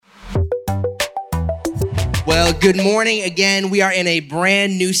Well, good morning again. We are in a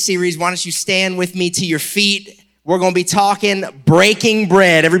brand new series. Why don't you stand with me to your feet? We're going to be talking breaking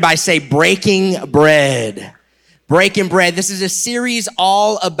bread. Everybody say breaking bread. Breaking bread. This is a series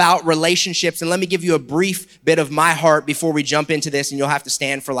all about relationships. And let me give you a brief bit of my heart before we jump into this, and you'll have to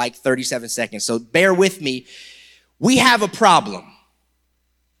stand for like 37 seconds. So bear with me. We have a problem.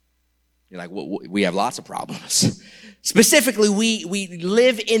 You're like, well, we have lots of problems. Specifically, we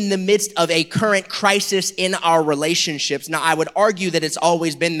live in the midst of a current crisis in our relationships. Now, I would argue that it's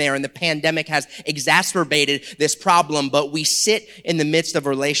always been there, and the pandemic has exacerbated this problem, but we sit in the midst of a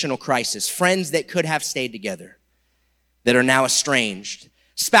relational crisis. Friends that could have stayed together, that are now estranged.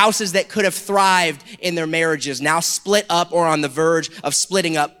 Spouses that could have thrived in their marriages, now split up or on the verge of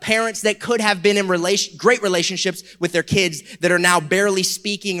splitting up. Parents that could have been in great relationships with their kids that are now barely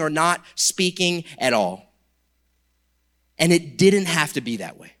speaking or not speaking at all. And it didn't have to be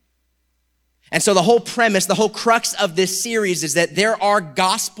that way. And so the whole premise, the whole crux of this series is that there are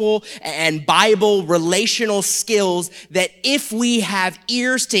gospel and Bible relational skills that if we have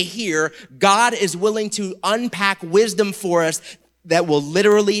ears to hear, God is willing to unpack wisdom for us that will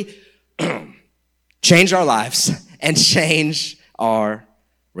literally change our lives and change our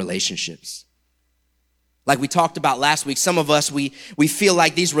relationships. Like we talked about last week, some of us, we feel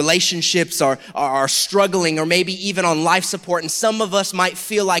like these relationships are struggling or maybe even on life support. And some of us might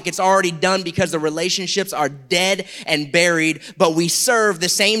feel like it's already done because the relationships are dead and buried. But we serve the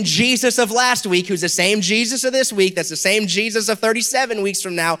same Jesus of last week, who's the same Jesus of this week. That's the same Jesus of 37 weeks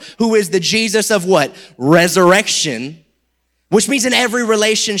from now, who is the Jesus of what? Resurrection, which means in every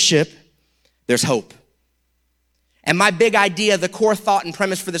relationship, there's hope. And my big idea, the core thought and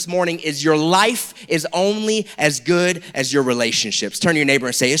premise for this morning is your life is only as good as your relationships. Turn to your neighbor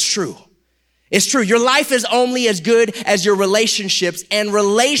and say, it's true. It's true. Your life is only as good as your relationships, and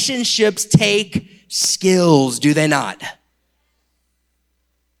relationships take skills, do they not?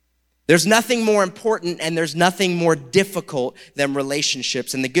 There's nothing more important and there's nothing more difficult than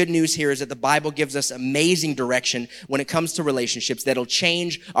relationships. And the good news here is that the Bible gives us amazing direction when it comes to relationships that'll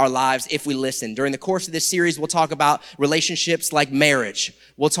change our lives if we listen. During the course of this series, we'll talk about relationships like marriage.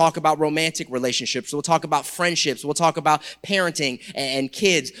 We'll talk about romantic relationships. We'll talk about friendships. We'll talk about parenting and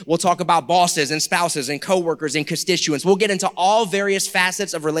kids. We'll talk about bosses and spouses and coworkers and constituents. We'll get into all various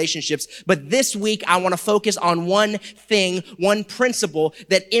facets of relationships. But this week, I want to focus on one thing, one principle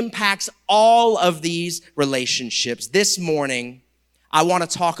that impacts all of these relationships. This morning, I want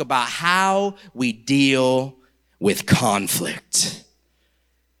to talk about how we deal with conflict.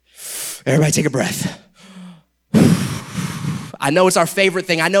 Everybody take a breath. I know it's our favorite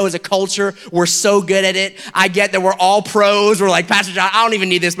thing. I know as a culture, we're so good at it. I get that we're all pros. We're like, Pastor John, I don't even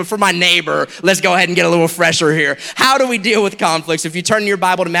need this, but for my neighbor, let's go ahead and get a little fresher here. How do we deal with conflicts? If you turn your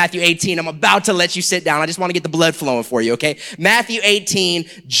Bible to Matthew 18, I'm about to let you sit down. I just want to get the blood flowing for you, okay? Matthew 18,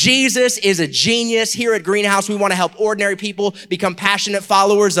 Jesus is a genius. Here at Greenhouse, we want to help ordinary people become passionate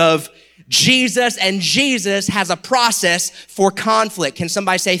followers of Jesus, and Jesus has a process for conflict. Can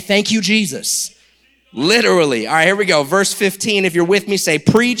somebody say, thank you, Jesus? Literally. All right, here we go. Verse 15. If you're with me, say,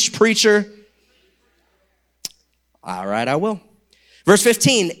 preach, preacher. All right, I will. Verse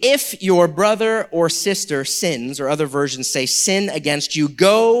 15. If your brother or sister sins, or other versions say sin against you,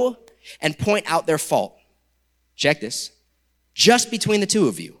 go and point out their fault. Check this. Just between the two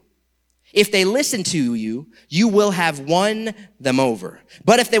of you. If they listen to you, you will have won them over.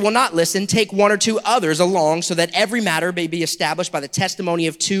 But if they will not listen, take one or two others along so that every matter may be established by the testimony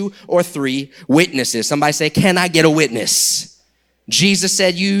of 2 or 3 witnesses. Somebody say, can I get a witness? Jesus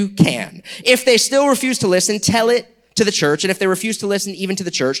said you can. If they still refuse to listen, tell it to the church. And if they refuse to listen even to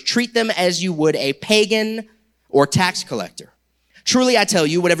the church, treat them as you would a pagan or tax collector. Truly, I tell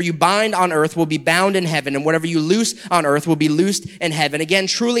you, whatever you bind on earth will be bound in heaven, and whatever you loose on earth will be loosed in heaven. Again,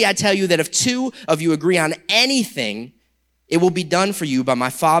 truly, I tell you that if 2 of you agree on anything, it will be done for you by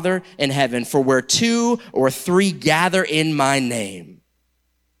my Father in heaven. For where 2 or 3 gather in my name.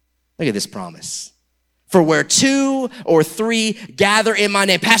 Look at this promise. For where 2 or 3 gather in my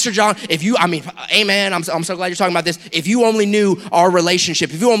name. Pastor John, amen, I'm so glad you're talking about this. If you only knew our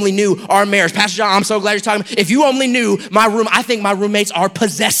relationship, if you only knew our marriage, Pastor John, I'm so glad you're talking about, if you only knew my room, I think my roommates are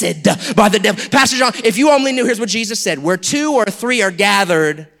possessed by the devil. Pastor John, if you only knew, here's what Jesus said, where 2 or 3 are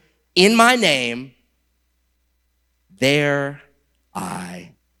gathered in my name, there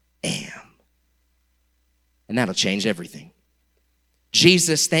I am. And that'll change everything.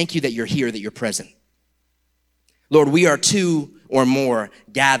 Jesus, thank you that you're here, that you're present. Lord, we are 2 or more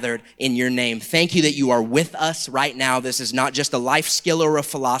gathered in your name. Thank you that you are with us right now. This is not just a life skill or a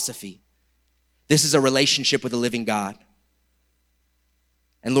philosophy. This is a relationship with the living God.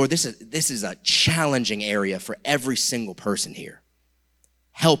 And Lord, this is a challenging area for every single person here.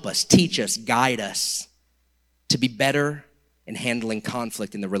 Help us, teach us, guide us to be better in handling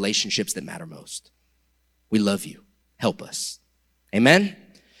conflict in the relationships that matter most. We love you. Help us. Amen?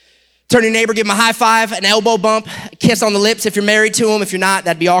 Turn to your neighbor, give him a high five, an elbow bump, a kiss on the lips if you're married to him. If you're not,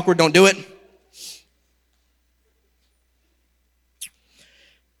 that'd be awkward. Don't do it.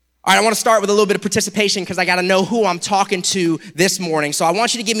 All right, I want to start with a little bit of participation because I got to know who I'm talking to this morning. So I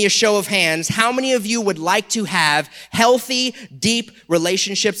want you to give me a show of hands. How many of you would like to have healthy, deep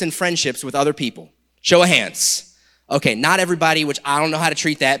relationships and friendships with other people? Show of hands. Okay, not everybody, which I don't know how to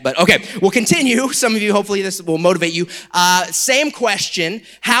treat that, but okay, we'll continue. Some of you, hopefully this will motivate you. Same question.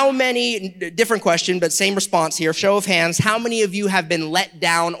 Different question, but same response here. Show of hands. How many of you have been let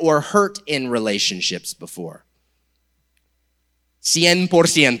down or hurt in relationships before?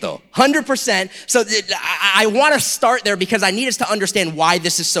 100%. 100%. So I want to start there because I need us to understand why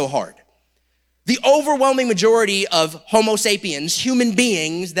this is so hard. The overwhelming majority of Homo sapiens, human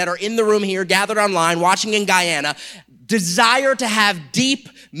beings that are in the room here, gathered online, watching in Guyana, desire to have deep,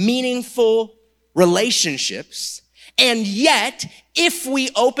 meaningful relationships. And yet, if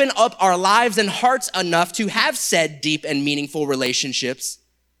we open up our lives and hearts enough to have said deep and meaningful relationships,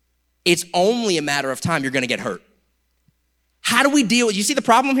 it's only a matter of time you're going to get hurt. How do we deal with, you see the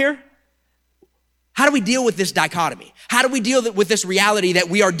problem here? How do we deal with this dichotomy? How do we deal with this reality that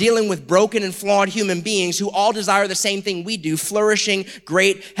we are dealing with broken and flawed human beings who all desire the same thing we do, flourishing,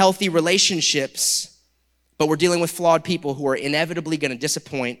 great, healthy relationships, but we're dealing with flawed people who are inevitably going to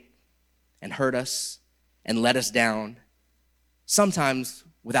disappoint and hurt us and let us down, sometimes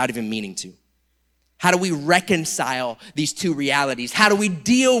without even meaning to? How do we reconcile these two realities? How do we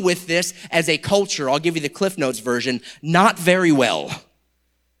deal with this as a culture? I'll give you the Cliff Notes version. Not very well.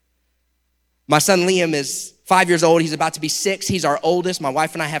 My son Liam is 5 years old. He's about to be 6. He's our oldest. My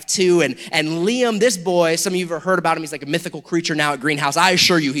wife and I have 2. And Liam, this boy, some of you have heard about him. He's like a mythical creature now at Greenhouse. I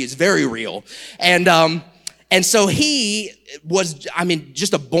assure you, he is very real. And so he was,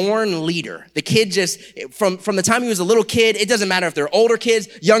 just a born leader. The kid just, from the time he was a little kid, it doesn't matter if they're older kids,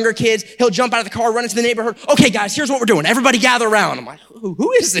 younger kids, he'll jump out of the car, run into the neighborhood. Okay, guys, here's what we're doing. Everybody gather around. I'm like,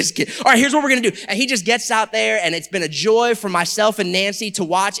 who is this kid? All right, here's what we're going to do. And he just gets out there, and it's been a joy for myself and Nancy to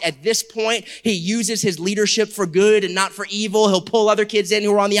watch. At this point, he uses his leadership for good and not for evil. He'll pull other kids in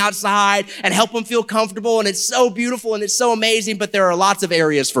who are on the outside and help them feel comfortable. And it's so beautiful and it's so amazing, but there are lots of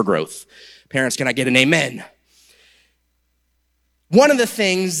areas for growth. Parents, can I get an amen? One of the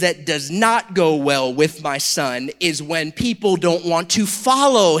things that does not go well with my son is when people don't want to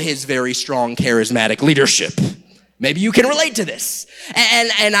follow his very strong, charismatic leadership. Maybe you can relate to this.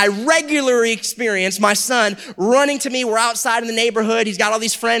 And I regularly experience my son running to me. We're outside in the neighborhood. He's got all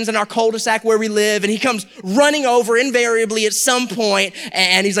these friends in our cul-de-sac where we live, and he comes running over invariably at some point,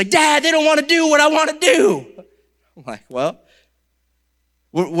 and he's like, Dad, they don't want to do what I want to do. I'm like, well,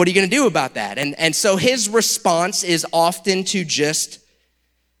 what are you going to do about that? And so his response is often to just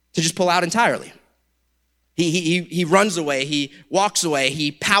pull out entirely. He runs away, he walks away,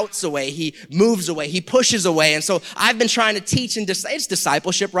 he pouts away, he moves away, he pushes away. And so I've been trying to teach it's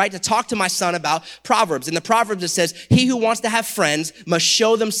discipleship, right? To talk to my son about Proverbs. In the Proverbs it says, he who wants to have friends must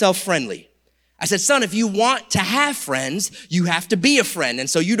show themselves friendly. I said, son, if you want to have friends, you have to be a friend. And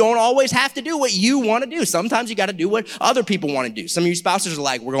so you don't always have to do what you want to do. Sometimes you got to do what other people want to do. Some of you spouses are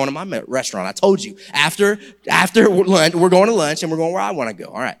like, we're going to my restaurant. I told you. After lunch, we're going to lunch and we're going where I want to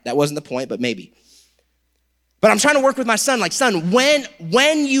go. All right, that wasn't the point, but maybe. But I'm trying to work with my son, like, son,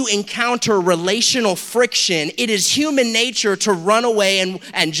 when you encounter relational friction, it is human nature to run away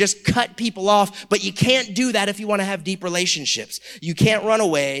and just cut people off, but you can't do that if you want to have deep relationships. You can't run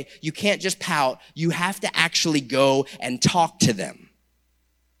away. You can't just pout. You have to actually go and talk to them.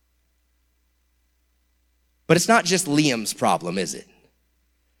 But it's not just Liam's problem, is it?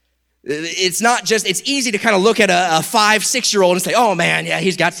 It's easy to kind of look at a 5-6-year-old and say, oh man, yeah,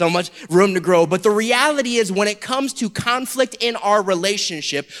 he's got so much room to grow. But the reality is when it comes to conflict in our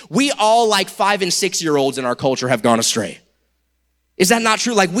relationship, we all like 5 and 6-year-olds in our culture have gone astray. Is that not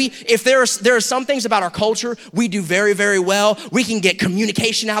true? Like if there are some things about our culture we do very, very well. We can get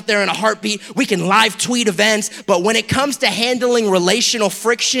communication out there in a heartbeat. We can live tweet events. But when it comes to handling relational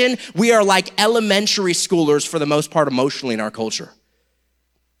friction, we are like elementary schoolers for the most part emotionally in our culture.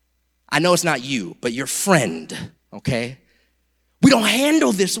 I know it's not you, but your friend, okay? We don't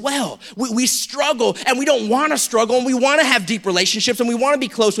handle this well. We struggle, and we don't want to struggle, and we want to have deep relationships, and we want to be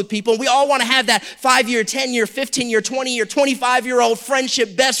close with people, and we all want to have that 5-year, 10-year, 15-year, 20-year, 25-year-old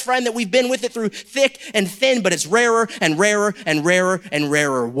friendship, best friend that we've been with it through thick and thin, but it's rarer and rarer and rarer and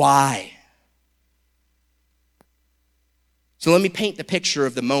rarer. Why? So let me paint the picture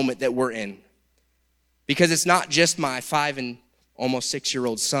of the moment that we're in. Because it's not just my 5 and almost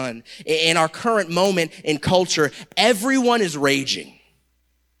 6-year-old son. In our current moment in culture, everyone is raging.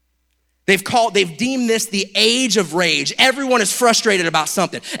 They've deemed this the age of rage. Everyone is frustrated about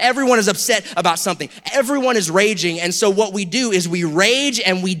something. Everyone is upset about something. Everyone is raging. And so what we do is we rage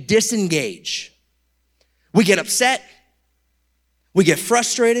and we disengage. We get upset. We get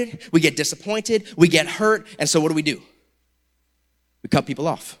frustrated. We get disappointed. We get hurt. And so what do? We cut people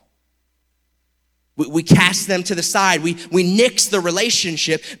off. We cast them to the side. We nix the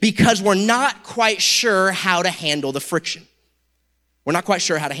relationship because we're not quite sure how to handle the friction. We're not quite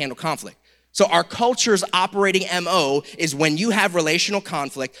sure how to handle conflict. So our culture's operating MO is when you have relational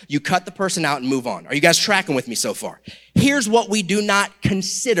conflict, you cut the person out and move on. Are you guys tracking with me so far? Here's what we do not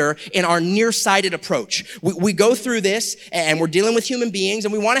consider in our nearsighted approach. We go through this and we're dealing with human beings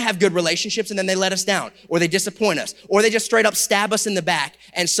and we want to have good relationships and then they let us down or they disappoint us or they just straight up stab us in the back.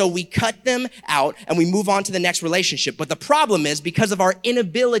 And so we cut them out and we move on to the next relationship. But the problem is because of our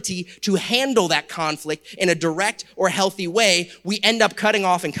inability to handle that conflict in a direct or healthy way, we end up cutting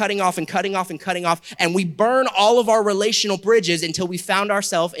off and cutting off and cutting off and cutting off, and we burn all of our relational bridges until we found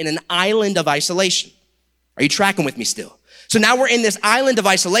ourselves in an island of isolation. Are you tracking with me still? So now we're in this island of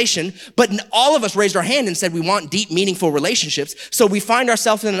isolation, but all of us raised our hand and said we want deep, meaningful relationships. So we find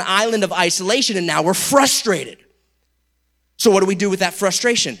ourselves in an island of isolation and now we're frustrated. So what do we do with that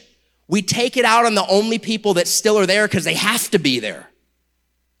frustration? We take it out on the only people that still are there because they have to be there.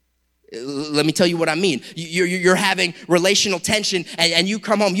 Let me tell you what I mean. You're having relational tension and you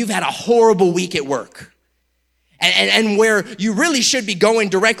come home, you've had a horrible week at work. And where you really should be going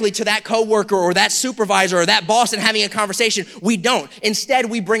directly to that coworker or that supervisor or that boss and having a conversation, we don't. Instead,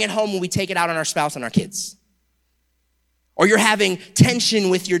 we bring it home and we take it out on our spouse and our kids. Or you're having tension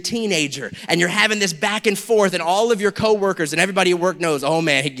with your teenager and you're having this back and forth and all of your coworkers and everybody at work knows, oh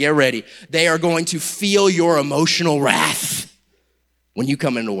man, get ready. They are going to feel your emotional wrath when you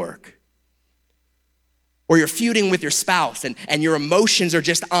come into work. Or you're feuding with your spouse and your emotions are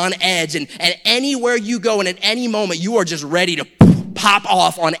just on edge and anywhere you go and at any moment you are just ready to pop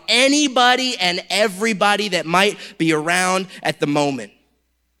off on anybody and everybody that might be around at the moment.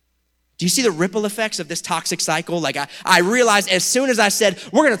 Do you see the ripple effects of this toxic cycle? Like I realized as soon as I said,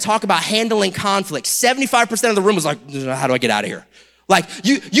 we're gonna talk about handling conflict, 75% of the room was like, how do I get out of here? Like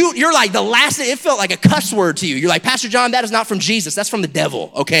you're like the last, it felt like a cuss word to you. You're like, Pastor John, that is not from Jesus, that's from the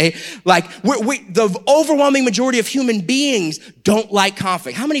devil, okay? Like the overwhelming majority of human beings don't like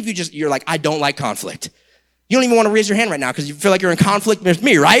conflict. How many of you you're like, I don't like conflict? You don't even want to raise your hand right now because you feel like you're in conflict with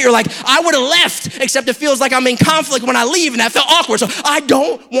me, right? You're like, I would have left, except it feels like I'm in conflict when I leave and that felt awkward. So I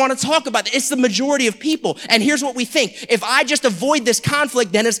don't want to talk about it. It's the majority of people. And here's what we think. If I just avoid this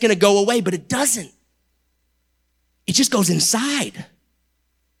conflict, then it's going to go away, but it doesn't. It just goes inside.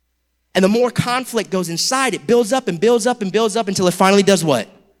 And the more conflict goes inside, it builds up and builds up and builds up until it finally does what?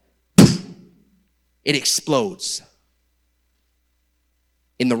 It explodes.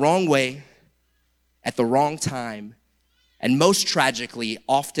 In the wrong way, at the wrong time, and most tragically,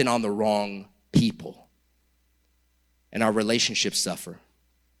 often on the wrong people. And our relationships suffer.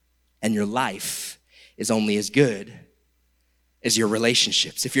 And your life is only as good as your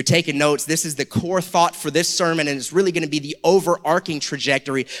relationships. If you're taking notes, this is the core thought for this sermon, and it's really gonna be the overarching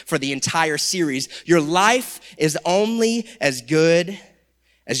trajectory for the entire series. Your life is only as good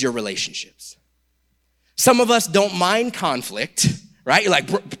as your relationships. Some of us don't mind conflict, right? You're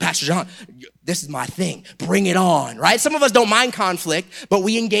like, Pastor John, this is my thing. Bring it on, right? Some of us don't mind conflict, but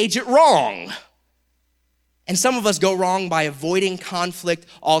we engage it wrong. And some of us go wrong by avoiding conflict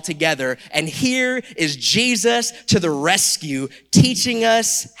altogether. And here is Jesus to the rescue, teaching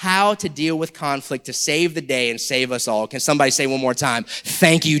us how to deal with conflict to save the day and save us all. Can somebody say one more time,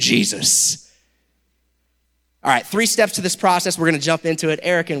 thank you, Jesus. All right, 3 steps to this process. We're gonna jump into it.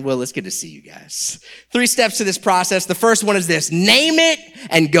 Eric and Will, it's good to see you guys. 3 steps to this process. The first one is this: name it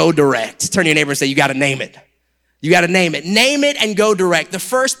and go direct. Turn to your neighbor and say, you gotta name it. You gotta name it. Name it and go direct. The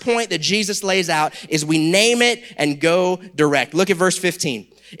first point that Jesus lays out is we name it and go direct. Look at verse 15.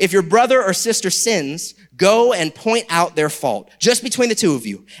 If your brother or sister sins, go and point out their fault, just between the two of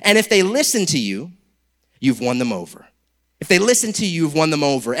you. And if they listen to you, you've won them over. If they listen to you, you've won them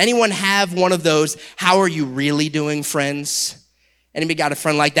over. Anyone have one of those, how are you really doing, friends? Anybody got a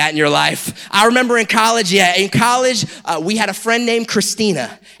friend like that in your life? I remember in college, we had a friend named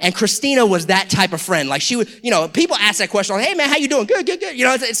Christina. And Christina was that type of friend. Like she would, people ask that question, like, hey man, how you doing? Good, good, good.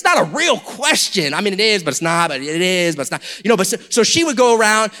 It's not a real question. I mean, it is, but it's not, but it is, but it's not. So she would go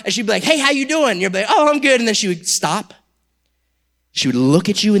around and she'd be like, hey, how you doing? And you'd be like, oh, I'm good. And then she would stop. She would look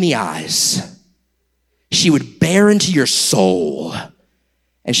at you in the eyes. she would bear into your soul.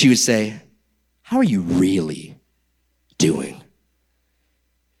 And she would say, how are you really doing?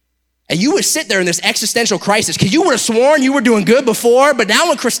 And you would sit there in this existential crisis because you would have sworn you were doing good before, but now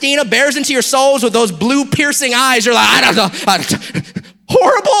when Christina bears into your souls with those blue piercing eyes, you're like, I don't know,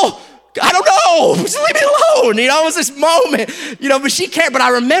 horrible. I don't know, just leave me alone. It was this moment, but she cared. But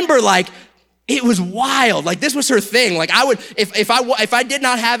I remember it was wild. This was her thing. I would, if I did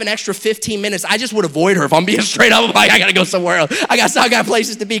not have an extra 15 minutes, I just would avoid her. If I'm being straight up, I'm like, I gotta go somewhere else. I got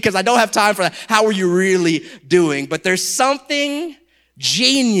places to be because I don't have time for that. How are you really doing? But there's something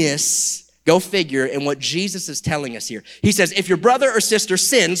genius, go figure, in what Jesus is telling us here. He says, if your brother or sister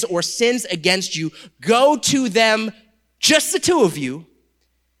sins against you, go to them, just the two of you,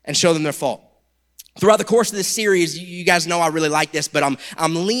 and show them their fault. Throughout the course of this series, you guys know I really like this, but I'm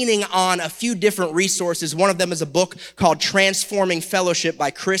leaning on a few different resources. One of them is a book called Transforming Fellowship by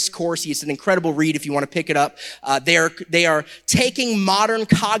Chris Corsi. It's an incredible read if you want to pick it up. They are taking modern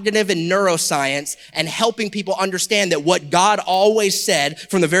cognitive and neuroscience and helping people understand that what God always said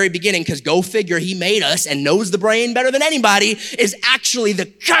from the very beginning, because go figure, he made us and knows the brain better than anybody, is actually the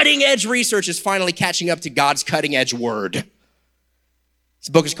cutting edge research is finally catching up to God's cutting edge word. This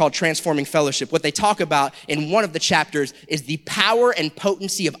book is called Transforming Fellowship. What they talk about in one of the chapters is the power and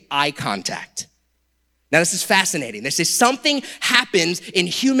potency of eye contact. Now, this is fascinating. This is something happens in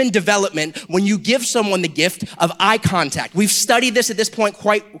human development when you give someone the gift of eye contact. We've studied this at this point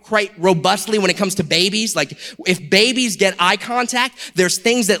quite robustly when it comes to babies. If babies get eye contact, there's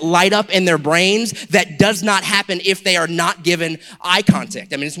things that light up in their brains that does not happen if they are not given eye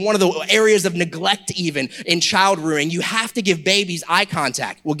contact. It's one of the areas of neglect even in child rearing. You have to give babies eye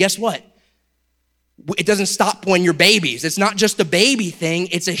contact. Well, guess what? It doesn't stop when you're babies. It's not just a baby thing,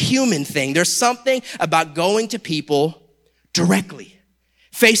 it's a human thing. There's something about going to people directly,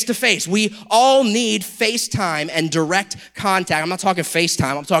 face to face. We all need FaceTime and direct contact. I'm not talking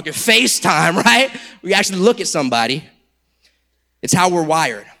FaceTime, I'm talking FaceTime, right? We actually look at somebody. It's how we're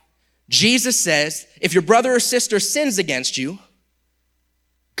wired. Jesus says, if your brother or sister sins against you,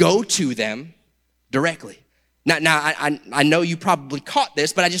 go to them directly. Now, I know you probably caught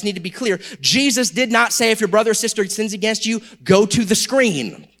this, but I just need to be clear. Jesus did not say if your brother or sister sins against you, go to the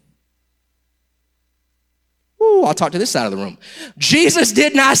screen. Ooh, I'll talk to this side of the room. Jesus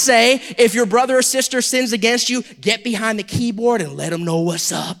did not say if your brother or sister sins against you, get behind the keyboard and let them know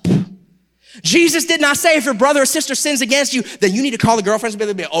what's up. Jesus did not say if your brother or sister sins against you, then you need to call the girlfriends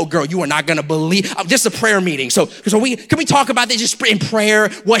and be like, oh girl, you are not gonna believe, this is a prayer meeting. So can we talk about this just in prayer,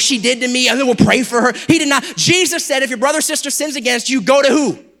 what she did to me, and then we'll pray for her. He did not. Jesus said if your brother or sister sins against you, go to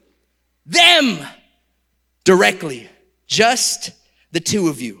who? Them directly, just the two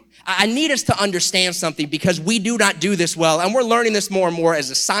of you. I need us to understand something because we do not do this well, and we're learning this more and more as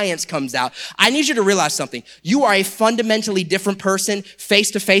the science comes out. I need you to realize something. You are a fundamentally different person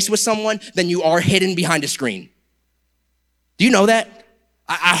face to face with someone than you are hidden behind a screen. Do you know that?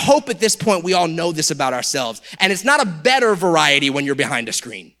 I hope at this point we all know this about ourselves, and it's not a better variety when you're behind a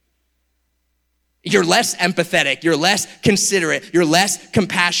screen. You're less empathetic, you're less considerate, you're less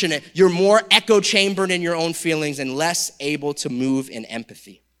compassionate, you're more echo-chambered in your own feelings and less able to move in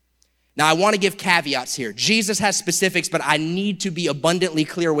empathy. Now, I want to give caveats here. Jesus has specifics, but I need to be abundantly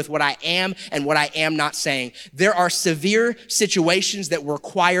clear with what I am and what I am not saying. There are severe situations that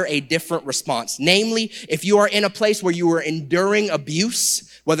require a different response. Namely, if you are in a place where you are enduring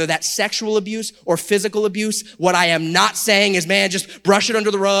abuse, whether that's sexual abuse or physical abuse, what I am not saying is, man, just brush it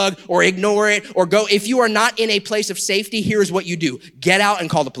under the rug or ignore it or go. If you are not in a place of safety, here's what you do. Get out and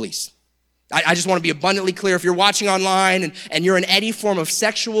call the police. I just want to be abundantly clear. If you're watching online and you're in any form of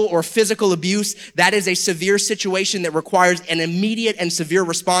sexual or physical abuse, that is a severe situation that requires an immediate and severe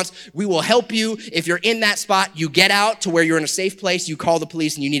response. We will help you. If you're in that spot, you get out to where you're in a safe place, you call the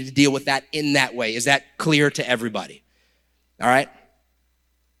police, and you need to deal with that in that way. Is that clear to everybody? All right?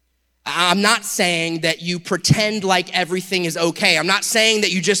 I'm not saying that you pretend like everything is okay. I'm not saying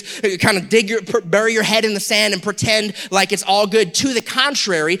that you just kind of bury your head in the sand and pretend like it's all good. To the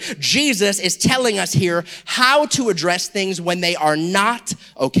contrary, Jesus is telling us here how to address things when they are not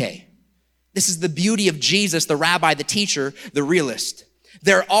okay. This is the beauty of Jesus, the rabbi, the teacher, the realist.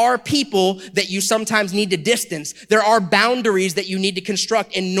 There are people that you sometimes need to distance. There are boundaries that you need to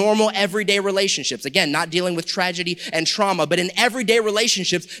construct in normal everyday relationships. Again, not dealing with tragedy and trauma, but in everyday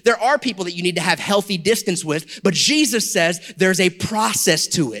relationships, there are people that you need to have healthy distance with. But Jesus says there's a process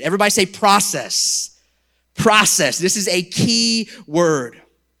to it. Everybody say process. Process. This is a key word.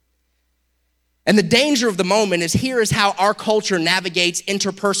 And the danger of the moment is here is how our culture navigates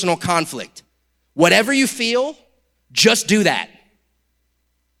interpersonal conflict. Whatever you feel, just do that.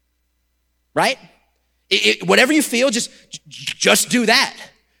 Right? Whatever you feel, just do that.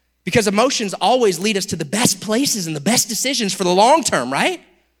 Because emotions always lead us to the best places and the best decisions for the long term, right?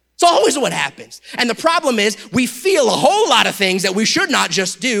 It's always what happens. And the problem is we feel a whole lot of things that we should not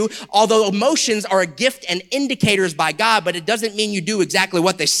just do, although emotions are a gift and indicators by God, but it doesn't mean you do exactly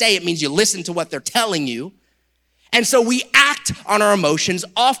what they say. It means you listen to what they're telling you. And so we act on our emotions,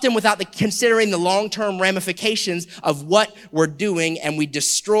 often without considering the long-term ramifications of what we're doing, and we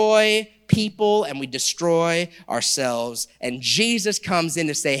destroy people and we destroy ourselves. And Jesus comes in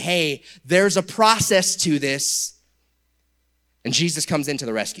to say, hey, there's a process to this. And Jesus comes into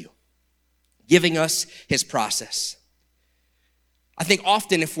the rescue, giving us his process. I think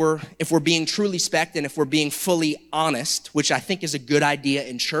often if we're being truly spec and if we're being fully honest, which I think is a good idea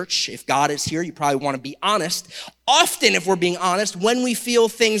in church, if God is here, you probably want to be honest. Often if we're being honest, when we feel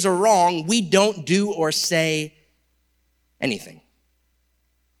things are wrong, we don't do or say anything.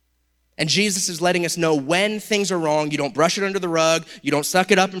 And Jesus is letting us know when things are wrong, you don't brush it under the rug, you don't suck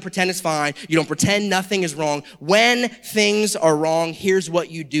it up and pretend it's fine, you don't pretend nothing is wrong. When things are wrong, here's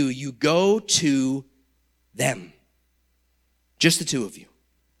what you do. You go to them. Just the two of you.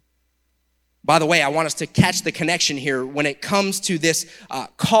 By the way, I want us to catch the connection here. When it comes to this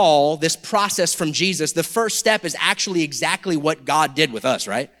call, this process from Jesus, the first step is actually exactly what God did with us,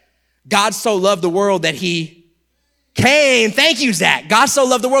 right? God so loved the world that he came. Thank you, Zach. God so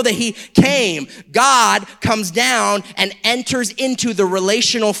loved the world that he came. God comes down and enters into the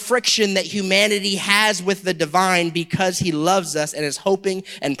relational friction that humanity has with the divine because he loves us and is hoping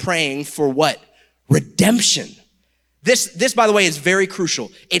and praying for what? Redemption. This, by the way, is very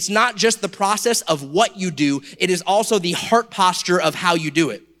crucial. It's not just the process of what you do. It is also the heart posture of how you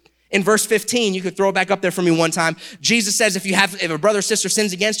do it. In verse 15, you could throw it back up there for me one time. Jesus says, if a brother or sister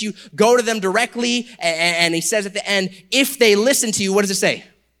sins against you, go to them directly. And he says at the end, if they listen to you, what does it say?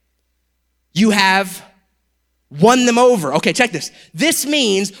 You have won them over. Okay, check this. This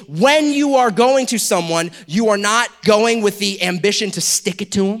means when you are going to someone, you are not going with the ambition to stick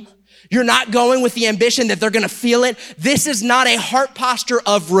it to them. You're not going with the ambition that they're going to feel it. This is not a heart posture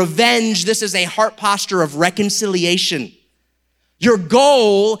of revenge. This is a heart posture of reconciliation. Your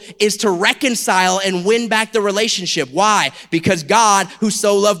goal is to reconcile and win back the relationship. Why? Because God, who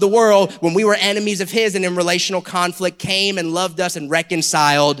so loved the world, when we were enemies of his and in relational conflict, came and loved us and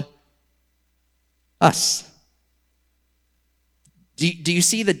reconciled us. Do you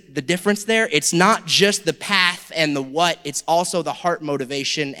see the difference there? It's not just the path and the what, it's also the heart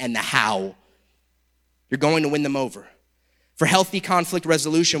motivation and the how. You're going to win them over. For healthy conflict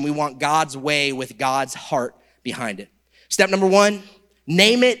resolution, we want God's way with God's heart behind it. Step number 1,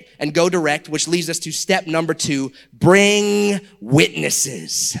 name it and go direct, which leads us to step number 2, bring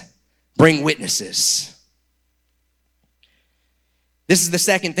witnesses. Bring witnesses. This is the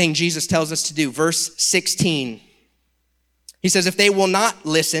second thing Jesus tells us to do. Verse 16. He says, if they will not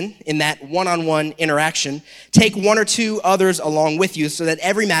listen in that one-on-one interaction, take 1 or 2 others along with you so that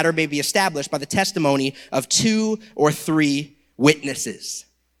every matter may be established by the testimony of 2 or 3 witnesses.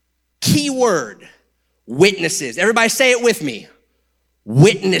 Key word, witnesses. Everybody say it with me.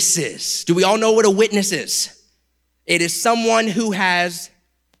 Witnesses. Do we all know what a witness is? It is someone who has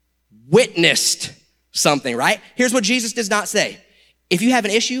witnessed something, right? Here's what Jesus does not say. If you have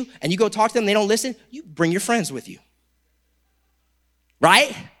an issue and you go talk to them and they don't listen, you bring your friends with you.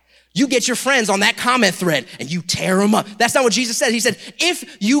 Right? You get your friends on that comment thread and you tear them up. That's not what Jesus said. He said,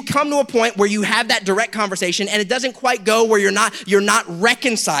 if you come to a point where you have that direct conversation and it doesn't quite go where you're not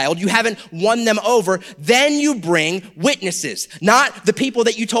reconciled, you haven't won them over, then you bring witnesses. Not the people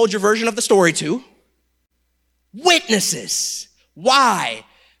that you told your version of the story to. Witnesses. Why?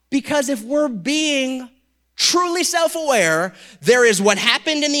 Because if we're being truly self-aware, there is what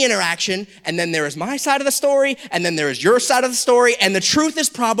happened in the interaction, and then there is my side of the story, and then there is your side of the story, and the truth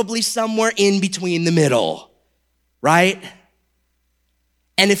is probably somewhere in between the middle, right?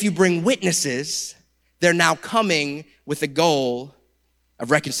 And if you bring witnesses, they're now coming with a goal of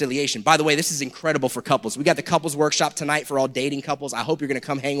reconciliation. By the way, this is incredible for couples. We got the couples workshop tonight for all dating couples. I hope you're going to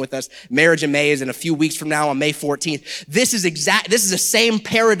come hang with us. Marriage in May is in a few weeks from now on May 14th. This is the same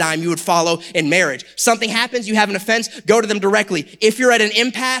paradigm you would follow in marriage. Something happens, you have an offense, go to them directly. If you're at an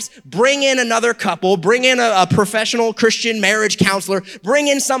impasse, bring in another couple, bring in a professional Christian marriage counselor, bring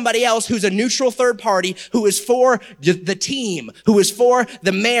in somebody else who's a neutral third party, who is for the team, who is for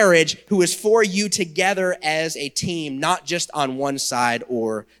the marriage, who is for you together as a team, not just on one side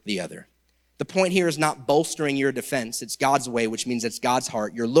or the other. The point here is not bolstering your defense. It's God's way, which means it's God's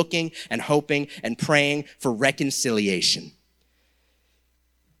heart. You're looking and hoping and praying for reconciliation.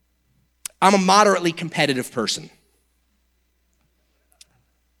 I'm a moderately competitive person,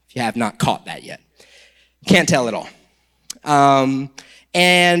 if you have not caught that yet. Can't tell at all.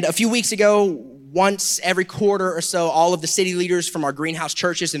 And a few weeks ago, once every quarter or so, all of the city leaders from our greenhouse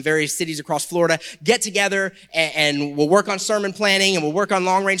churches in various cities across Florida get together and we'll work on sermon planning and we'll work on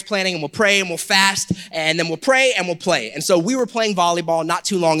long range planning and we'll pray and we'll fast and then we'll pray and we'll play. And so we were playing volleyball not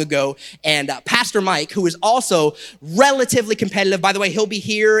too long ago, and Pastor Mike, who is also relatively competitive, by the way, he'll be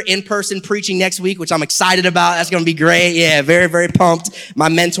here in person preaching next week, which I'm excited about. That's going to be great. Yeah, very, very pumped. My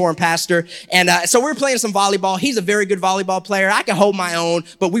mentor and pastor. And so we were playing some volleyball. He's a very good volleyball player. I can hold my own,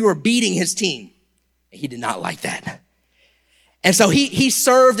 but we were beating his team. He did not like that. And so he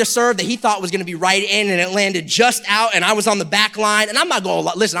served a serve that he thought was going to be right in, and it landed just out, and I was on the back line. And I'm not going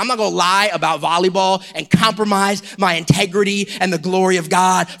to lie about volleyball and compromise my integrity and the glory of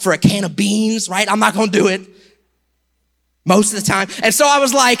God for a can of beans, right? I'm not going to do it most of the time. And so I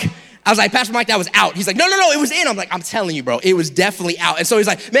was like, Pastor Mike, that was out. He's like, no, it was in. I'm like, I'm telling you, bro, it was definitely out. And so he's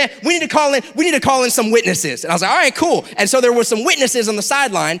like, man, we need to call in some witnesses. And I was like, all right, cool. And so there were some witnesses on the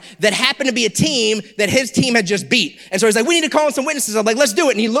sideline that happened to be a team that his team had just beat. And so he's like, we need to call in some witnesses. I'm like, let's do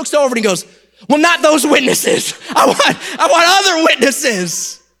it. And he looks over and he goes, well, not those witnesses. I want other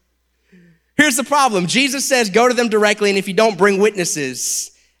witnesses. Here's the problem. Jesus says, go to them directly. And if you don't bring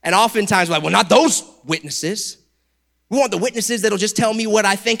witnesses, and oftentimes we're like, well, not those witnesses. We want the witnesses that'll just tell me what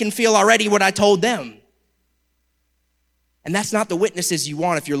I think and feel already, what I told them. And that's not the witnesses you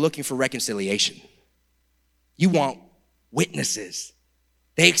want if you're looking for reconciliation. You want witnesses.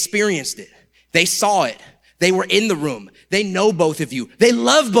 They experienced it. They saw it. They were in the room. They know both of you. They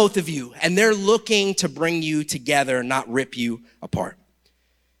love both of you. And they're looking to bring you together, not rip you apart.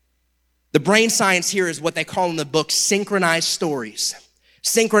 The brain science here is what they call in the book synchronized stories.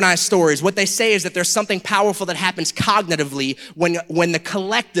 Synchronized stories. What they say is that there's something powerful that happens cognitively when the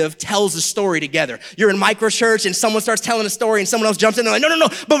collective tells a story together. You're in microchurch and someone starts telling a story and someone else jumps in and they're like,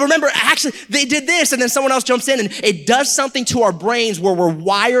 no. But remember, actually, they did this, and then someone else jumps in, and it does something to our brains where we're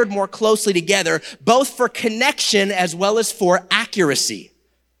wired more closely together, both for connection as well as for accuracy.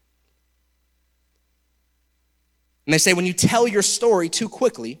 And they say when you tell your story too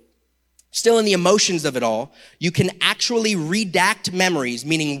quickly, still in the emotions of it all, you can actually redact memories,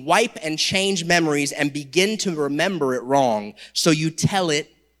 meaning wipe and change memories and begin to remember it wrong. So you tell it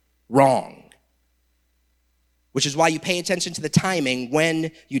wrong. Which is why you pay attention to the timing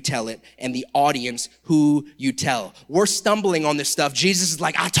when you tell it and the audience who you tell. We're stumbling on this stuff. Jesus is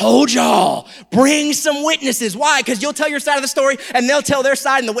like, I told y'all, bring some witnesses. Why? Because you'll tell your side of the story and they'll tell their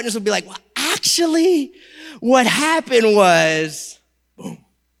side, and the witness will be like, well, actually, what happened was, boom.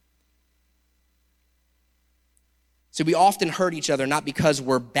 So we often hurt each other not because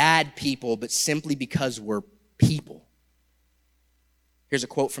we're bad people, but simply because we're people. Here's a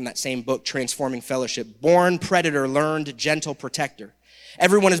quote from that same book, Transforming Fellowship. Born predator, learned gentle protector.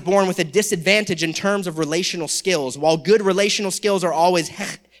 Everyone is born with a disadvantage in terms of relational skills. While good relational skills are always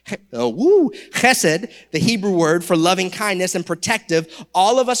chesed, the Hebrew word for loving kindness and protective,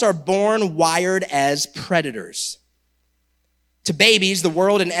 all of us are born wired as predators. To babies, the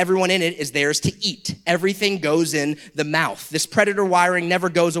world and everyone in it is theirs to eat. Everything goes in the mouth. This predator wiring never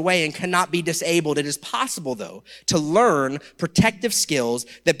goes away and cannot be disabled. It is possible, though, to learn protective skills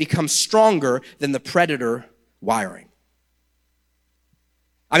that become stronger than the predator wiring.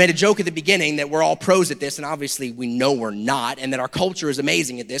 I made a joke at the beginning that we're all pros at this, and obviously we know we're not, and that our culture is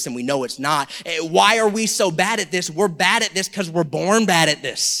amazing at this, and we know it's not. Why are we so bad at this? We're bad at this because we're born bad at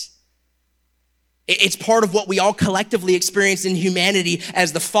this. It's part of what we all collectively experience in humanity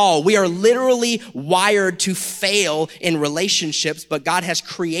as the fall. We are literally wired to fail in relationships, but God has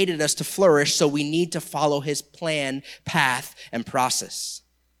created us to flourish, so we need to follow his plan, path, and process.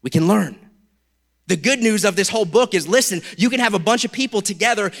 We can learn. The good news of this whole book is, listen, you can have a bunch of people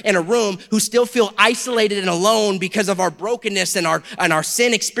together in a room who still feel isolated and alone because of our brokenness and our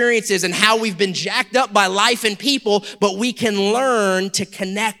sin experiences and how we've been jacked up by life and people, but we can learn to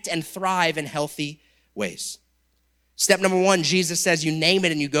connect and thrive in healthy ways. Step number 1, Jesus says you name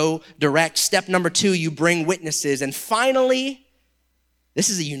it and you go direct. Step number 2, you bring witnesses. And finally, this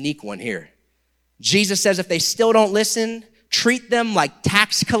is a unique one here. Jesus says if they still don't listen, treat them like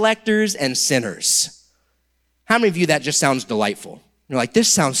tax collectors and sinners. How many of you that just sounds delightful? You're like,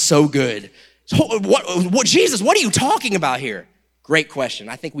 this sounds so good. What Jesus, what are you talking about here? Great question.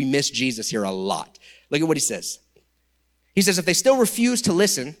 I think we miss Jesus here a lot. Look at what he says. He says, if they still refuse to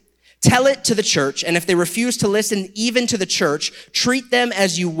listen, tell it to the church, and if they refuse to listen even to the church, treat them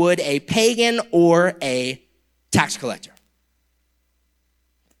as you would a pagan or a tax collector.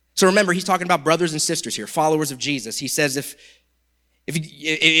 So remember, he's talking about brothers and sisters here, followers of Jesus. He says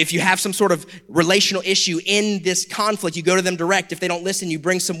If you have some sort of relational issue in this conflict, you go to them direct. If they don't listen, you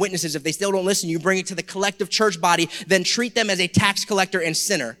bring some witnesses. If they still don't listen, you bring it to the collective church body, then treat them as a tax collector and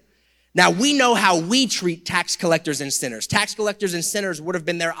sinner. Now, we know how we treat tax collectors and sinners. Tax collectors and sinners would have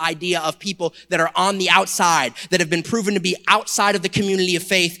been their idea of people that are on the outside, that have been proven to be outside of the community of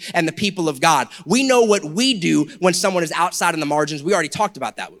faith and the people of God. We know what we do when someone is outside in the margins. We already talked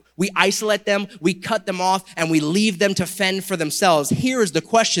about that. We isolate them, we cut them off, and we leave them to fend for themselves. Here is the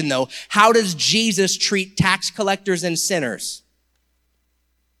question, though. How does Jesus treat tax collectors and sinners?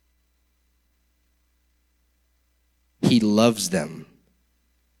 He loves them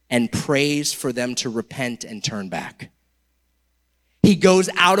and prays for them to repent and turn back. He goes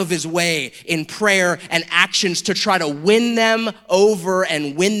out of his way in prayer and actions to try to win them over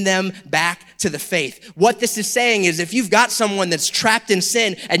and win them back to the faith. What this is saying is if you've got someone that's trapped in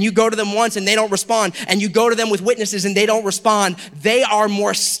sin and you go to them once and they don't respond, and you go to them with witnesses and they don't respond, they are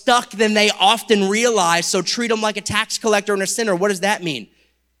more stuck than they often realize. So treat them like a tax collector and a sinner. What does that mean?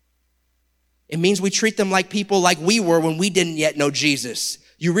 It means we treat them like people like we were when we didn't yet know Jesus.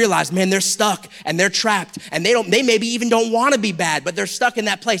 You realize, man, they're stuck and they're trapped and they maybe even don't want to be bad, but they're stuck in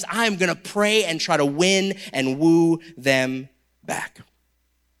that place. I am going to pray and try to win and woo them back.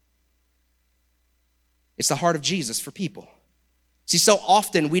 It's the heart of Jesus for people. See, so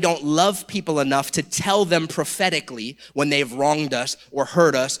often we don't love people enough to tell them prophetically when they've wronged us or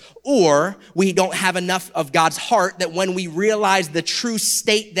hurt us, or we don't have enough of God's heart that when we realize the true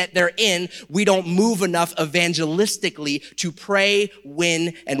state that they're in, we don't move enough evangelistically to pray,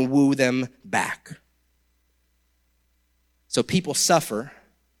 win, and woo them back. So people suffer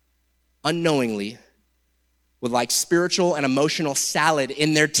unknowingly with like spiritual and emotional salad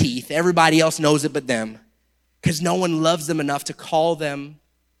in their teeth. Everybody else knows it but them, because no one loves them enough to call them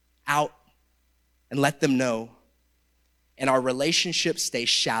out and let them know. And our relationships stay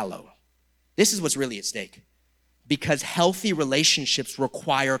shallow. This is what's really at stake, because healthy relationships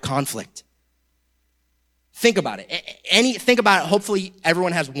require conflict. Think about it. Think about it. Hopefully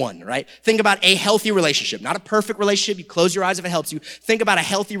everyone has one, right? Think about a healthy relationship, not a perfect relationship. You close your eyes if it helps you. Think about a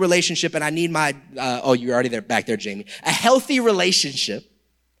healthy relationship, and I need my, you're already there, back there, Jamie. A healthy relationship,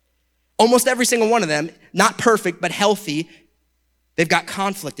 almost every single one of them, not perfect, but healthy, they've got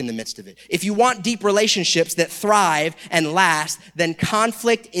conflict in the midst of it. If you want deep relationships that thrive and last, then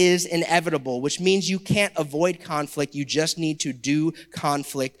conflict is inevitable, which means you can't avoid conflict. You just need to do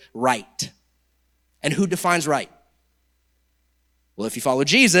conflict right. And who defines right? Well, if you follow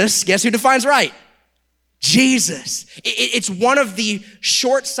Jesus, guess who defines right? Jesus. It's one of the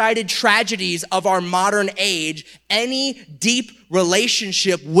short-sighted tragedies of our modern age. Any deep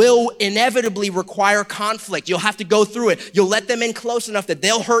relationship will inevitably require conflict. You'll have to go through it. You'll let them in close enough that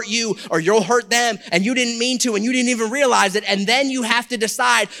they'll hurt you or you'll hurt them, and you didn't mean to and you didn't even realize it. And then you have to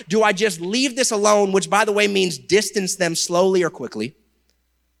decide, do I just leave this alone, which by the way means distance them slowly or quickly,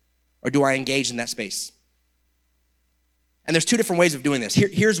 or do I engage in that space? And there's two different ways of doing this.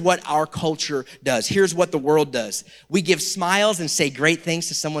 Here's what our culture does. Here's what the world does. We give smiles and say great things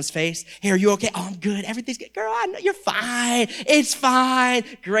to someone's face. Hey, are you okay? Oh, I'm good. Everything's good. Girl, I know you're fine. It's fine.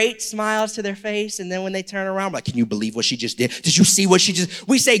 Great smiles to their face. And then when they turn around, we're like, can you believe what she just did? Did you see what she just...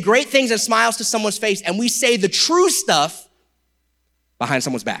 We say great things and smiles to someone's face, and we say the true stuff behind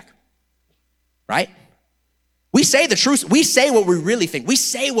someone's back. Right? We say the truth. We say what we really think. We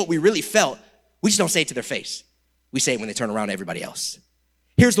say what we really felt. We just don't say it to their face. We say it when they turn around to everybody else.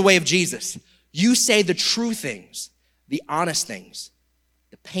 Here's the way of Jesus. You say the true things, the honest things,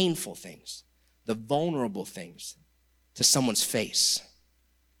 the painful things, the vulnerable things to someone's face.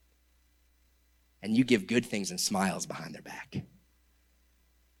 And you give good things and smiles behind their back. Do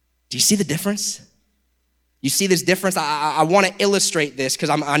you see the difference? You see this difference? I want to illustrate this because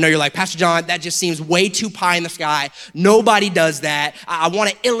I know you're like, Pastor John, that just seems way too pie in the sky. Nobody does that. I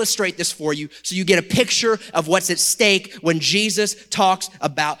want to illustrate this for you so you get a picture of what's at stake when Jesus talks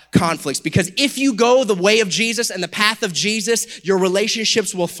about conflicts. Because if you go the way of Jesus and the path of Jesus, your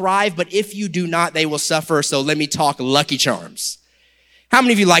relationships will thrive. But if you do not, they will suffer. So let me talk Lucky Charms. How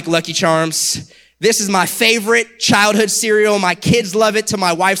many of you like Lucky Charms? This is my favorite childhood cereal. My kids love it to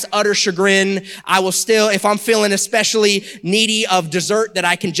my wife's utter chagrin. I will still, if I'm feeling especially needy of dessert that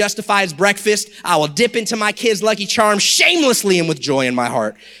I can justify as breakfast, I will dip into my kids' Lucky Charms shamelessly and with joy in my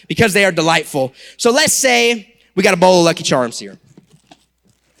heart because they are delightful. So let's say we got a bowl of Lucky Charms here.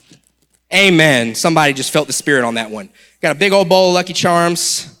 Amen. Somebody just felt the spirit on that one. Got a big old bowl of Lucky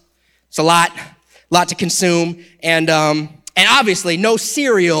Charms. It's a lot to consume. And obviously, no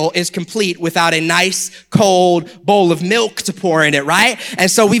cereal is complete without a nice, cold bowl of milk to pour in it, right? And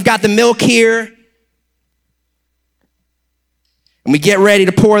so we've got the milk here. And we get ready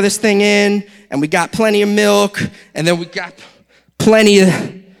to pour this thing in, and we got plenty of milk, and then we got plenty of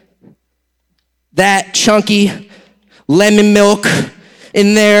that chunky lemon milk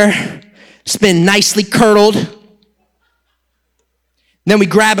in there. It's been nicely curdled. Then we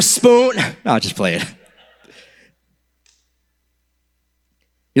grab a spoon. No, I'll just play it.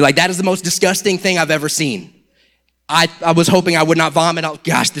 You're like, that is the most disgusting thing I've ever seen. I was hoping I would not vomit.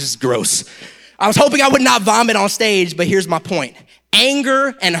 Gosh, this is gross. I was hoping I would not vomit on stage, but here's my point.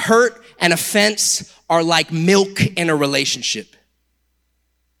 Anger and hurt and offense are like milk in a relationship.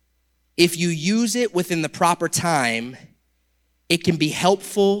 If you use it within the proper time, it can be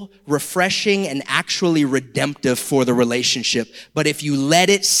helpful, refreshing, and actually redemptive for the relationship. But if you let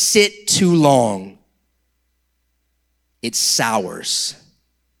it sit too long, it sours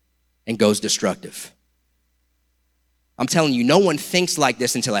and goes destructive. I'm telling you, no one thinks like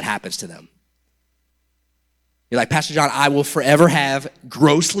this until it happens to them. You're like, Pastor John, I will forever have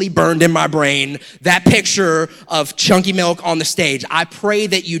grossly burned in my brain that picture of chunky milk on the stage. I pray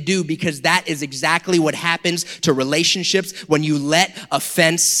that you do, because that is exactly what happens to relationships when you let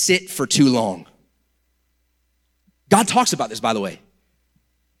offense sit for too long. God talks about this, by the way.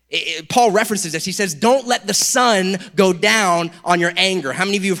 Paul references this. He says, don't let the sun go down on your anger. How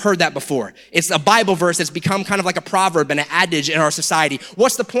many of you have heard that before? It's a Bible verse that's become kind of like a proverb and an adage in our society.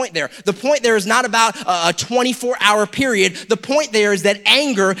 What's the point there? The point there is not about a 24-hour period. The point there is that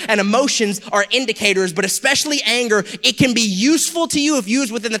anger and emotions are indicators, but especially anger, it can be useful to you if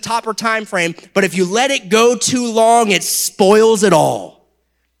used within the proper time frame, but if you let it go too long, it spoils it all.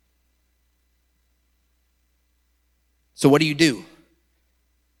 So what do?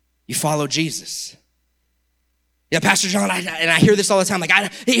 You follow Jesus. Yeah, Pastor John, I hear this all the time.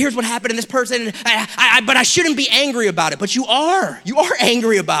 Like, here's what happened to this person, but I shouldn't be angry about it. But you are. You are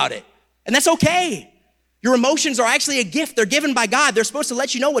angry about it. And that's okay. Your emotions are actually a gift. They're given by God. They're supposed to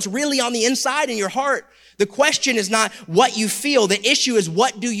let you know what's really on the inside in your heart. The question is not what you feel. The issue is,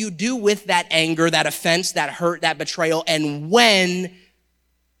 what do you do with that anger, that offense, that hurt, that betrayal, and when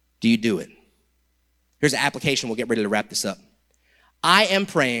do you do it? Here's an application. We'll get ready to wrap this up. I am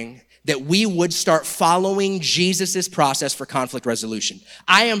praying that we would start following Jesus's process for conflict resolution.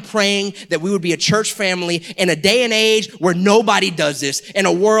 I am praying that we would be a church family in a day and age where nobody does this, in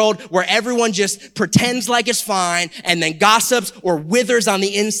a world where everyone just pretends like it's fine and then gossips or withers on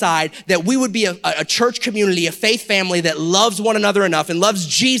the inside, that we would be a church community, a faith family that loves one another enough and loves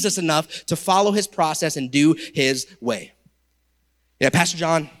Jesus enough to follow his process and do his way. Yeah, Pastor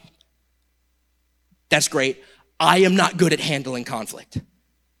John, that's great. I am not good at handling conflict.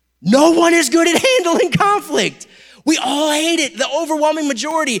 No one is good at handling conflict. We all hate it, the overwhelming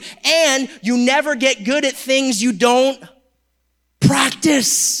majority. And you never get good at things you don't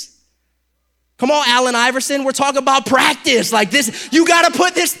practice. Come on, Allen Iverson, we're talking about practice. Like this, you gotta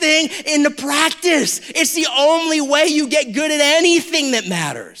put this thing into practice. It's the only way you get good at anything that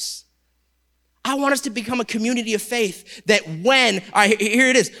matters. I want us to become a community of faith that when, all right, here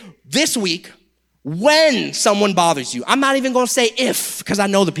it is, this week, when someone bothers you, I'm not even gonna say if, because I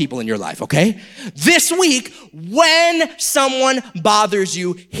know the people in your life, okay? This week, when someone bothers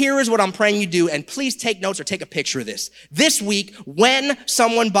you, here is what I'm praying you do, and please take notes or take a picture of this. This week, when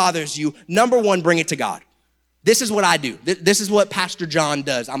someone bothers you, number one, bring it to God. This is what I do. This is what Pastor John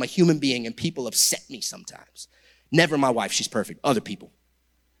does. I'm a human being, and people upset me sometimes. Never my wife, she's perfect. Other people.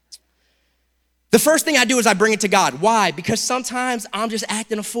 The first thing I do is I bring it to God. Why? Because sometimes I'm just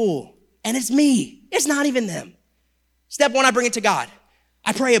acting a fool. And it's me. It's not even them. Step one, I bring it to God.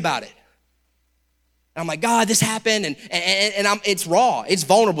 I pray about it. And I'm like, God, this happened, and it's raw. It's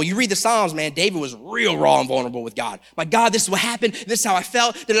vulnerable. You read the Psalms, man, David was real raw and vulnerable with God. I'm like, God, this is what happened. This is how I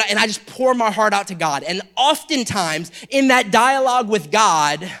felt. And I just pour my heart out to God. And oftentimes, in that dialogue with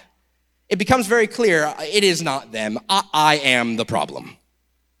God, it becomes very clear, it is not them. I am the problem.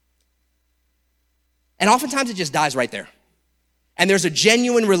 And oftentimes, it just dies right there. And there's a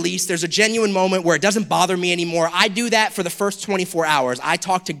genuine release. There's a genuine moment where it doesn't bother me anymore. I do that for the first 24 hours. I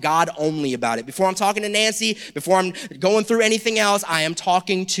talk to God only about it. Before I'm talking to Nancy, before I'm going through anything else, I am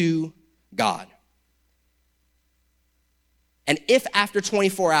talking to God. And if after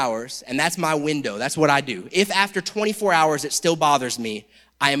 24 hours, and that's my window, that's what I do. If after 24 hours it still bothers me,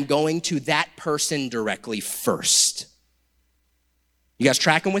 I am going to that person directly first. You guys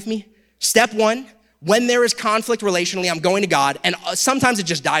tracking with me? Step one. When there is conflict relationally, I'm going to God, and sometimes it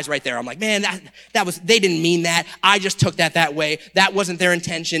just dies right there. I'm like, man, they didn't mean that. I just took that way. That wasn't their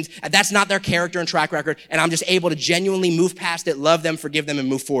intentions. That's not their character and track record, and I'm just able to genuinely move past it, love them, forgive them, and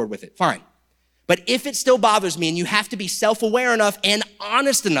move forward with it. Fine. But if it still bothers me, and you have to be self-aware enough and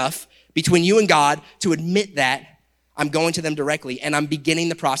honest enough between you and God to admit that, I'm going to them directly, and I'm beginning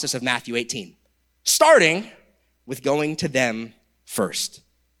the process of Matthew 18, starting with going to them first,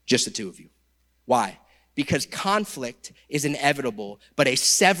 just the two of you. Why? Because conflict is inevitable, but a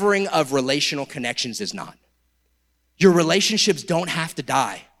severing of relational connections is not. Your relationships don't have to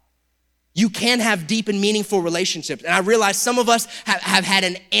die. You can have deep and meaningful relationships. And I realize some of us have had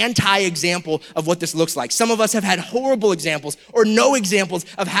an anti-example of what this looks like. Some of us have had horrible examples or no examples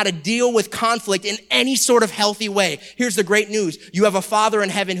of how to deal with conflict in any sort of healthy way. Here's the great news. You have a Father in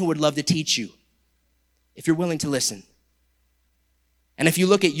heaven who would love to teach you if you're willing to listen. And if you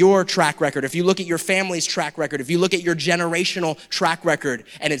look at your track record, if you look at your family's track record, if you look at your generational track record,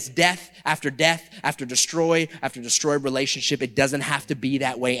 and it's death after destroyed relationship, it doesn't have to be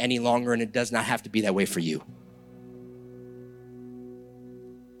that way any longer, and it does not have to be that way for you.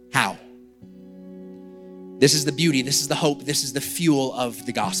 How? This is the beauty, this is the hope, this is the fuel of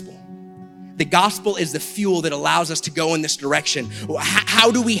the gospel. The gospel is the fuel that allows us to go in this direction. How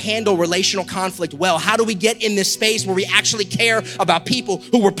do we handle relational conflict well? How do we get in this space where we actually care about people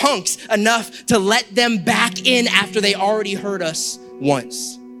who were punks enough to let them back in after they already hurt us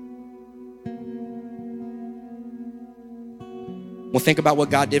once? Well, think about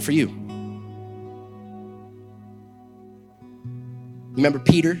what God did for you. Remember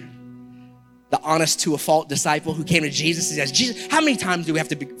Peter? The honest to a fault disciple who came to Jesus and says, Jesus, how many times do we have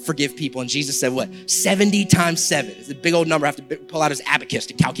to forgive people? And Jesus said, what? 70 times 7. It's a big old number. I have to pull out his abacus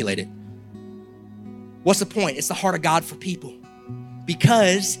to calculate it. What's the point? It's the heart of God for people.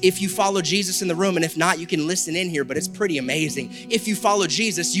 Because if you follow Jesus in the room, and if not, you can listen in here, but it's pretty amazing. If you follow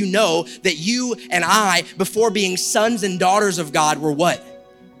Jesus, you know that you and I, before being sons and daughters of God, were what?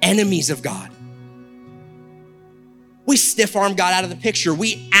 Enemies of God. We stiff-armed God out of the picture.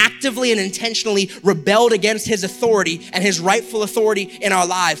 We actively and intentionally rebelled against his authority and his rightful authority in our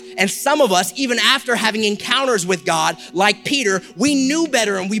lives. And some of us, even after having encounters with God, like Peter, we knew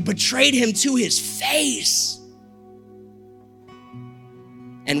better and we betrayed him to his face.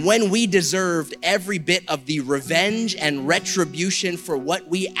 And when we deserved every bit of the revenge and retribution for what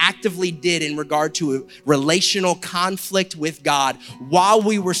we actively did in regard to a relational conflict with God, while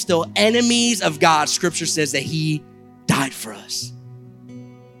we were still enemies of God, Scripture says that he died for us.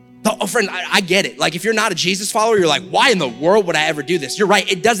 Oh, friend, I get it. Like, if you're not a Jesus follower, you're like, why in the world would I ever do this? You're right.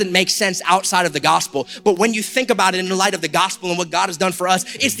 It doesn't make sense outside of the gospel. But when you think about it in the light of the gospel and what God has done for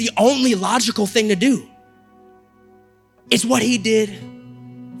us, it's the only logical thing to do. It's what he did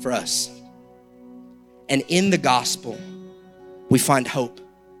for us. And in the gospel, we find hope.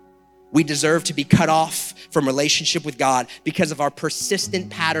 We deserve to be cut off from relationship with God because of our persistent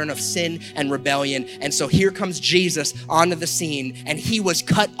pattern of sin and rebellion. And so here comes Jesus onto the scene, and he was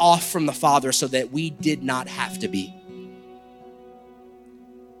cut off from the Father so that we did not have to be.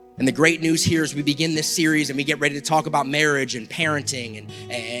 And the great news here is we begin this series and we get ready to talk about marriage and parenting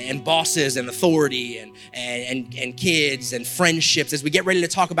and bosses and authority and kids and friendships. As we get ready to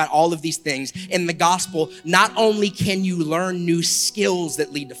talk about all of these things in the gospel, not only can you learn new skills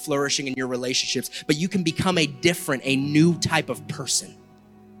that lead to flourishing in your relationships, but you can become a new type of person.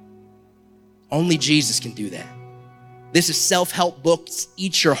 Only Jesus can do that. This is self-help books,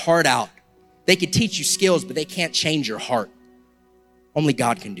 eat your heart out. They could teach you skills, but they can't change your heart. Only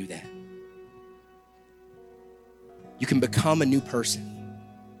God can do that. You can become a new person,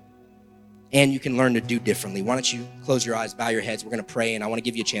 and you can learn to do differently. Why don't you close your eyes, bow your heads. We're going to pray, and I want to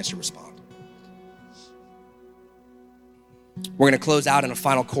give you a chance to respond. We're going to close out in a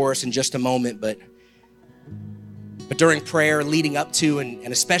final chorus in just a moment, but during prayer, leading up to, and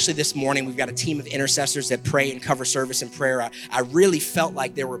especially this morning, we've got a team of intercessors that pray and cover service in prayer. I really felt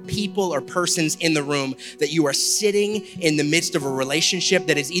like there were people or persons in the room that you are sitting in the midst of a relationship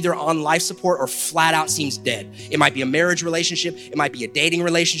that is either on life support or flat out seems dead. It might be a marriage relationship. It might be a dating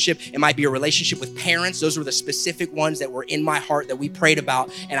relationship. It might be a relationship with parents. Those were the specific ones that were in my heart that we prayed about.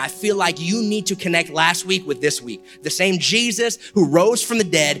 And I feel like you need to connect last week with this week. The same Jesus who rose from the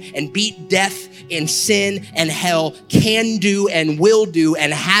dead and beat death and sin and hell can do and will do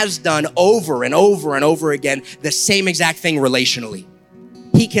and has done over and over and over again the same exact thing relationally.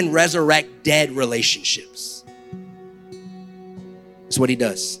 He can resurrect dead relationships. That's what he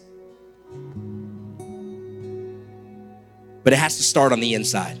does. But it has to start on the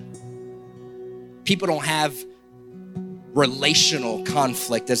inside. People don't have relational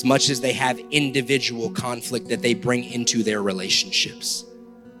conflict as much as they have individual conflict that they bring into their relationships.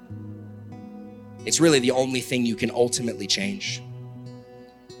 It's really the only thing you can ultimately change.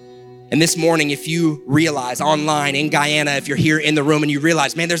 And this morning, if you realize online in Guyana, if you're here in the room and you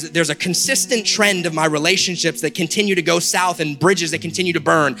realize, man, there's a consistent trend of my relationships that continue to go south and bridges that continue to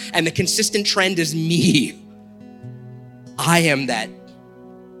burn, and the consistent trend is me. I am that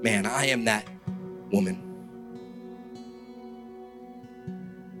man. I am that woman.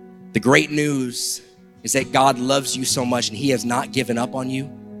 The great news is that God loves you so much and he has not given up on you.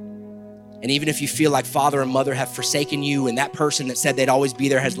 And even if you feel like father and mother have forsaken you and that person that said they'd always be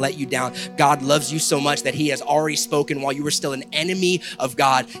there has let you down, God loves you so much that he has already spoken while you were still an enemy of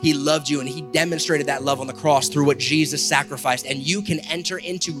God. He loved you and he demonstrated that love on the cross through what Jesus sacrificed. And you can enter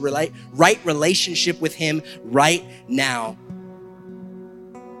into right relationship with him right now.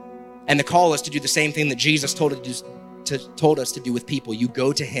 And the call is to do the same thing that Jesus told us to do with people. You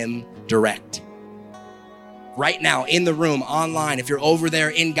go to him direct. Right now, in the room, online, if you're over there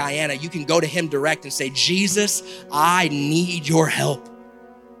in Guyana, you can go to him direct and say, Jesus, I need your help.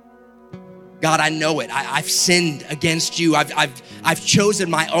 God, I know it. I've sinned against you. I've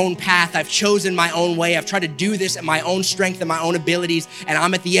chosen my own path. I've chosen my own way. I've tried to do this at my own strength and my own abilities, and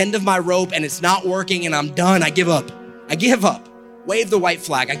I'm at the end of my rope and it's not working and I'm done. I give up. I give up. Wave the white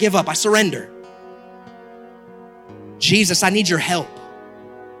flag. I give up. I surrender. Jesus, I need your help.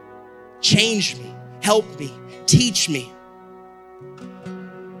 Change me. Help me. Teach me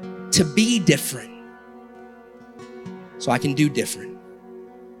to be different so I can do different.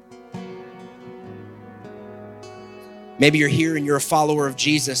 Maybe you're here and you're a follower of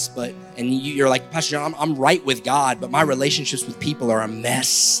Jesus, and you're like, Pastor John, I'm right with God, but my relationships with people are a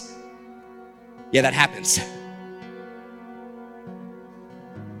mess. Yeah, that happens.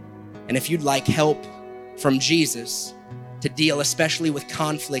 And if you'd like help from Jesus to deal especially with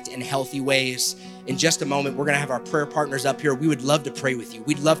conflict in healthy ways, in just a moment, we're gonna have our prayer partners up here. We would love to pray with you.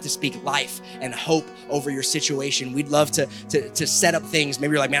 We'd love to speak life and hope over your situation. We'd love to set up things.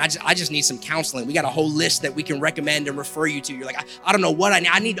 Maybe you're like, man, I just need some counseling. We got a whole list that we can recommend and refer you to. You're like, I don't know what I need.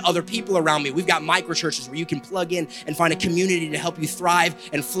 I need other people around me. We've got micro churches where you can plug in and find a community to help you thrive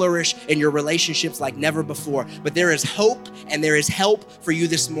and flourish in your relationships like never before. But there is hope and there is help for you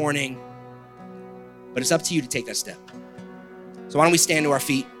this morning. But it's up to you to take that step. So why don't we stand to our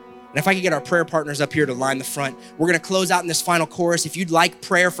feet? And if I could get our prayer partners up here to line the front, we're gonna close out in this final chorus. If you'd like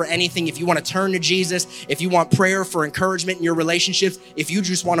prayer for anything, if you wanna turn to Jesus, if you want prayer for encouragement in your relationships, if you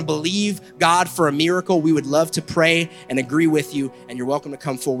just wanna believe God for a miracle, we would love to pray and agree with you. And you're welcome to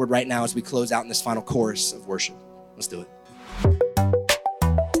come forward right now as we close out in this final chorus of worship. Let's do it.